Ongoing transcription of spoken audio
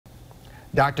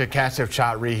Dr. Kashif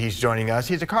Chaudhry, he's joining us.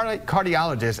 He's a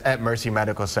cardiologist at Mercy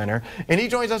Medical Center, and he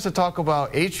joins us to talk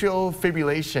about atrial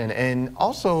fibrillation, and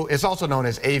it's also known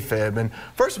as AFib. And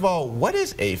first of all, what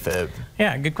is AFib?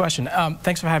 Yeah, good question.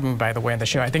 Thanks for having me, by the way, on the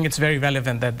show. I think it's very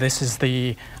relevant that this is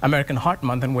the American Heart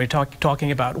Month, and we're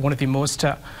talking about one of the most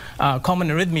common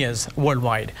arrhythmias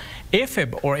worldwide.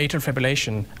 AFib, or atrial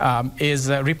fibrillation, is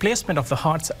a replacement of the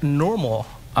heart's normal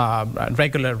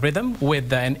regular rhythm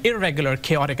with an irregular,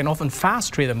 chaotic, and often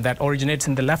fast rhythm that originates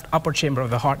in the left upper chamber of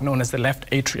the heart, known as the left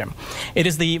atrium. It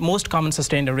is the most common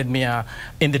sustained arrhythmia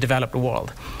in the developed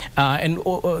world. And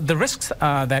the risks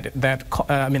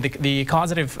the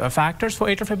causative factors for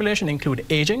atrial fibrillation include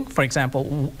aging. For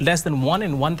example, less than 1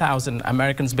 in 1,000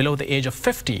 Americans below the age of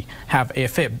 50 have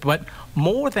AFib, but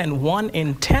more than 1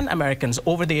 in 10 Americans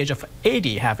over the age of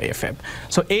 80 have AFib.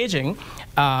 So aging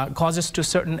causes to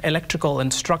certain electrical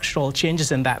and structural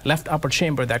changes in that left upper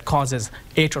chamber that causes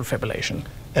atrial fibrillation.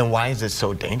 And why is it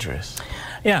so dangerous?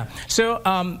 Yeah, so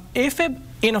AFib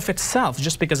in of itself,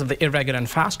 just because of the irregular and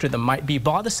fast rhythm, might be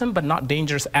bothersome but not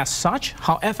dangerous as such.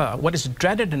 However, what is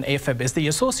dreaded in AFib is the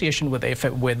association with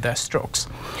AFib with strokes.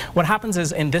 What happens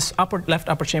is, in this left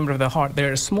upper chamber of the heart,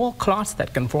 there are small clots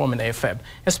that can form in AFib,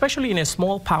 especially in a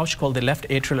small pouch called the left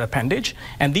atrial appendage,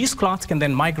 and these clots can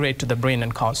then migrate to the brain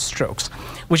and cause strokes,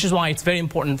 which is why it's very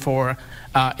important for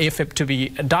AFib to be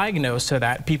diagnosed so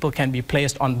that people can be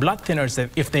placed on blood thinners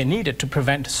if they need it to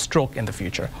prevent stroke in the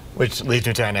future. Which leads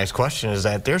me to our next question, is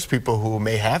that there's people who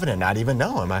may have it and not even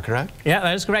know. Am I correct? Yeah,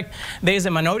 that is correct. There's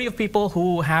a minority of people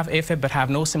who have AFib but have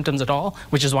no symptoms at all,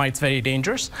 which is why it's very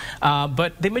dangerous.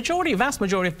 But the vast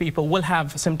majority of people will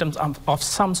have symptoms of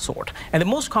some sort. And the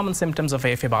most common symptoms of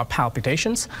AFib are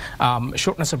palpitations,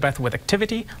 shortness of breath with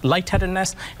activity,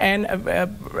 lightheadedness, and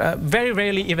very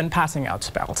rarely even passing out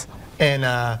spells. And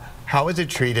how is it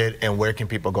treated, and where can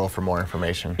people go for more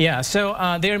information? Yeah, so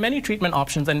there are many treatment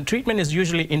options, and treatment is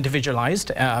usually individualized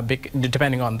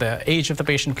depending on the age of the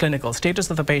patient, clinical status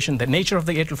of the patient, the nature of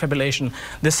the atrial fibrillation,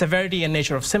 the severity and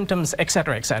nature of symptoms,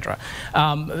 etc., etc.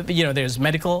 There's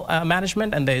medical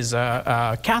management, and there's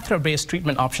catheter-based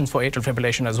treatment options for atrial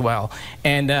fibrillation as well.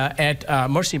 And at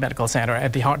Mercy Medical Center,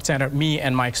 at the Heart Center, me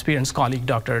and my experienced colleague,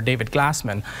 Dr. David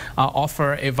Glassman,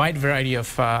 offer a wide variety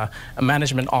of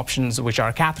management options, which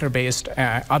are catheter-based,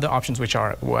 other options which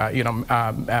are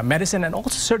medicine, and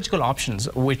also surgical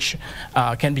options which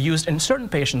can be used in certain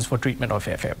patients for treatment of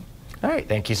AFib. All right,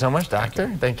 thank you so much,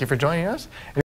 doctor. Thank you for joining us.